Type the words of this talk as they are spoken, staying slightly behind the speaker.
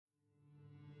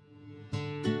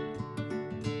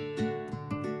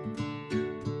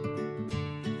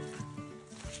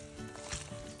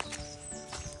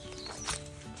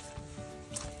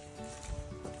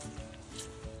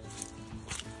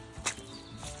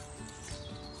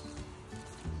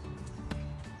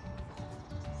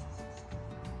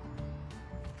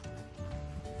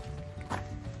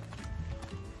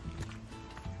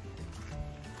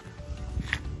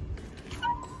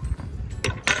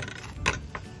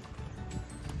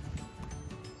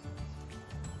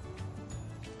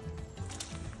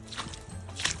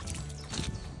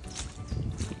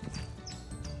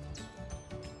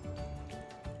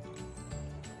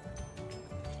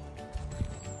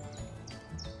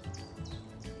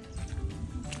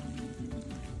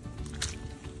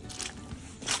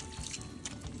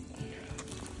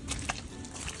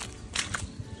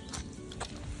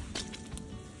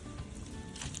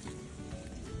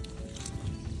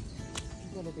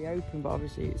be open, but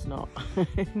obviously it's not.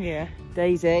 Yeah.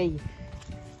 Daisy.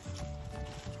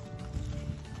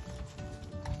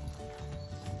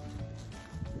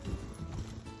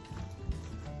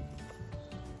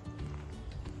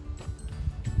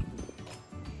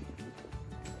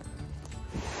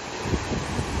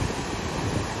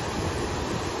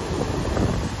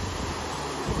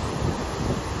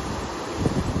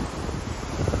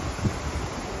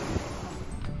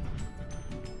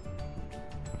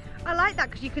 I like that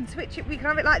because you can switch it, we can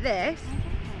have it like this.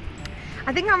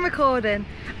 I think I'm recording.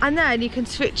 And then you can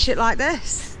switch it like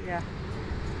this. Yeah.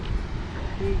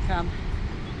 You can.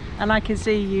 And I can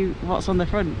see you, what's on the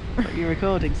front, what you're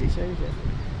recording, so it shows it.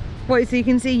 What, so you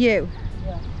can see you?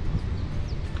 Yeah.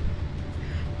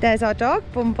 There's our dog,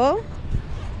 Bumble.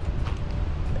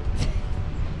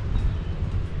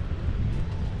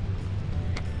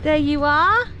 There you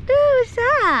are. Who's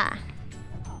that?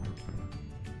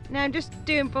 No, I'm just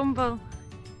doing Bumble.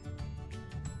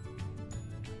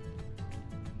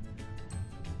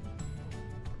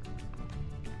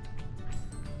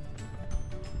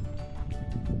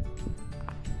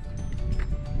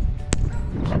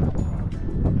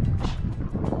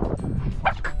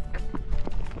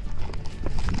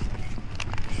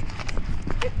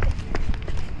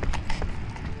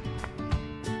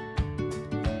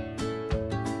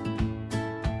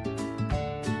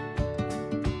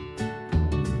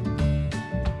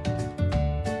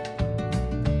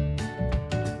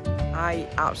 I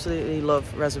absolutely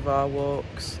love reservoir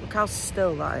walks. Look how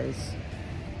still that is.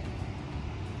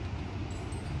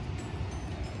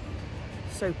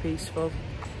 So peaceful.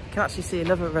 You can actually see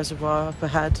another reservoir up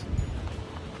ahead.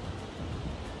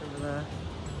 Over there.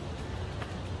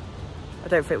 I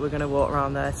don't think we're going to walk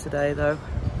around there today though.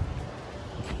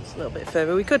 It's a little bit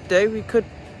further. We could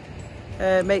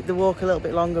make the walk a little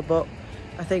bit longer, but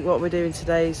I think what we're doing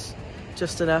today is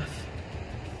just enough.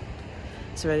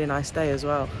 It's a really nice day as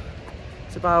well.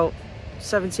 It's about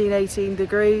 17, 18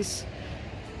 degrees.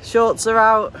 Shorts are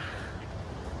out.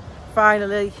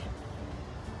 Finally,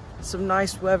 some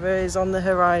nice weather is on the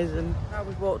horizon. Now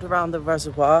we've walked around the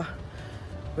reservoir,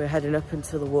 we're heading up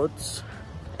into the woods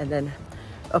and then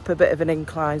up a bit of an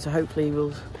incline, so hopefully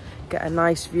we'll get a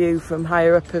nice view from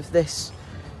higher up of this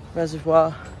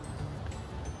reservoir.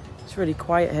 It's really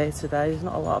quiet here today, there's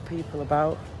not a lot of people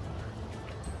about.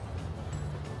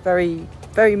 Very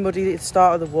muddy at the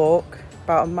start of the walk.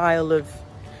 About a mile of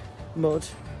mud,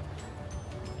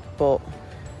 but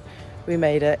we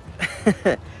made it.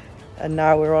 And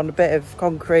now we're on a bit of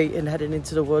concrete and heading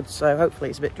into the woods, so hopefully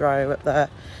it's a bit drier up there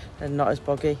and not as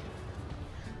boggy.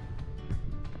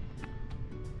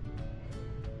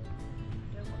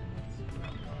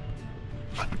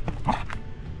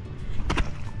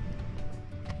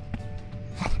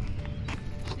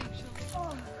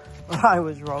 I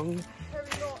was wrong.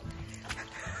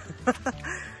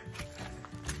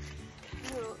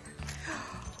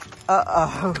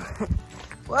 Uh-oh.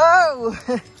 Whoa!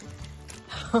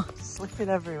 Slipping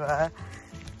everywhere.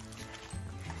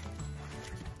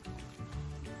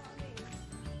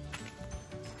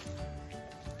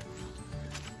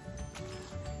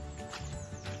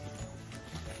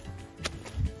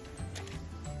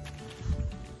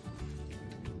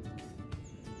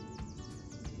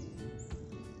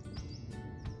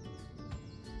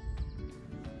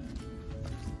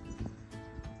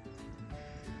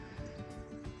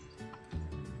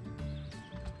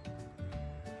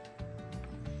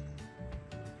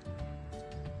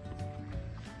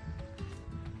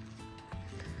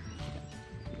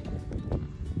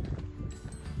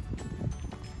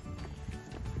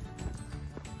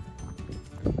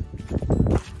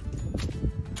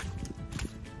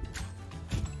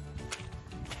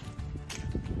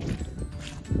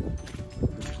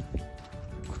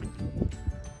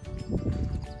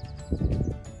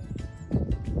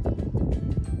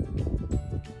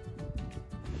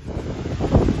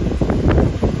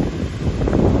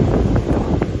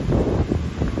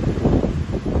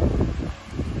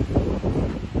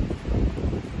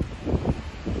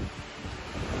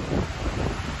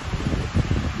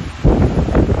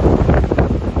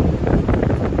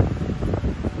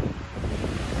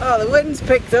 Oh, the wind's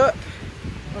picked up.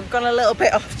 We've gone a little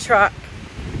bit off track,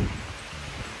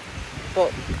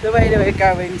 but the way that we're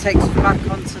going takes us back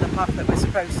onto the path that we're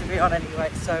supposed to be on anyway,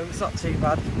 so it's not too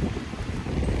bad.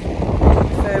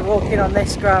 If we're walking on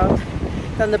this ground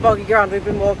than the boggy ground we've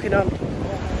been walking on.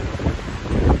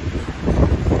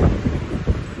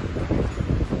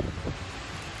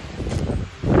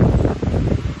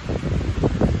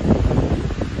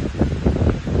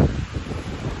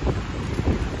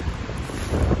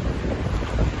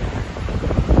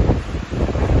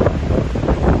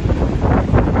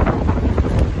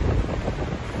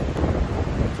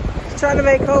 trying to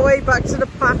make our way back to the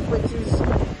path, which is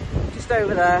just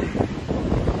over there.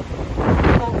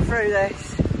 Walk through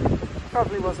this.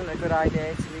 Probably wasn't a good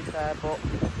idea, to be fair, but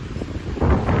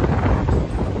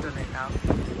I've done it now.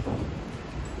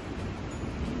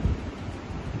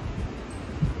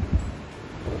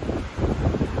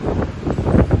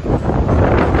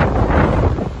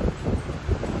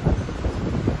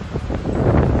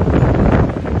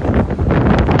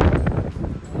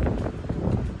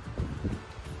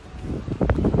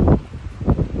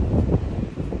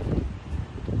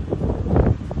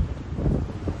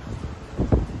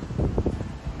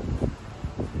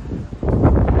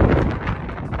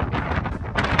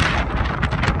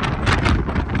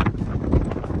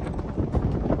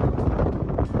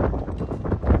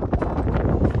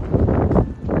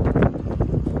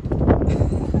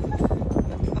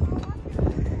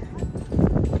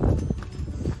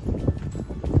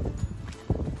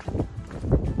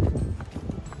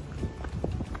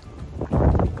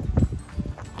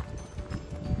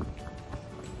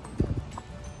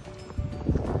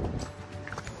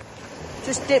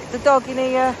 Just dip the dog in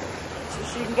here so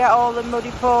she can get all the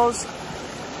muddy paws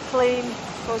clean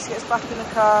before she gets back in the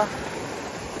car.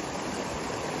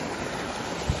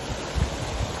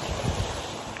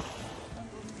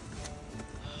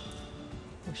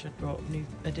 Wish I'd brought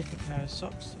a different pair of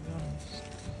socks, to be honest.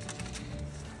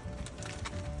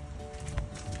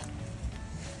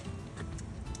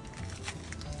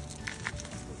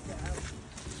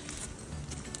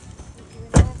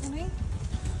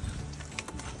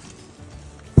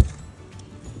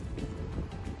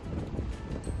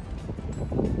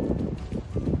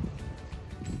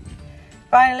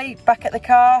 Finally, back at the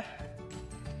car.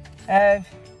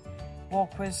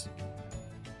 Walk was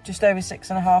just over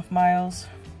 6.5 miles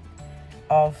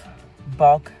of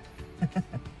bog.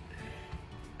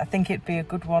 I think it'd be a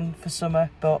good one for summer,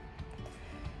 but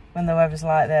when the weather's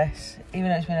like this, even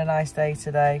though it's been a nice day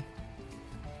today,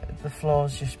 the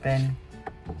floor's just been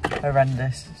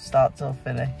horrendous, start till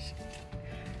finish.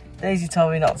 Daisy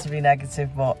told me not to be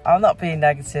negative, but I'm not being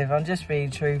negative, I'm just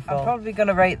being truthful. I'm probably going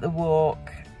to rate the walk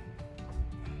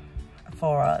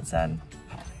 4 out of 10.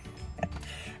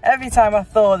 Every time I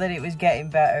thought that it was getting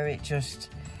better, it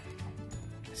just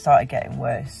started getting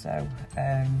worse. So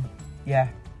yeah,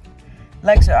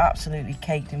 legs are absolutely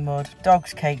caked in mud,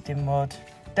 dog's caked in mud,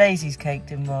 Daisy's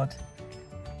caked in mud.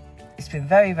 It's been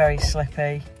very, very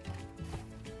slippy.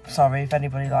 Sorry if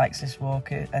anybody likes this walk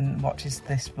and watches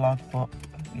this vlog, but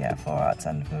yeah, 4 out of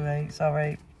 10 for me.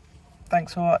 Sorry.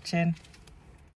 Thanks for watching.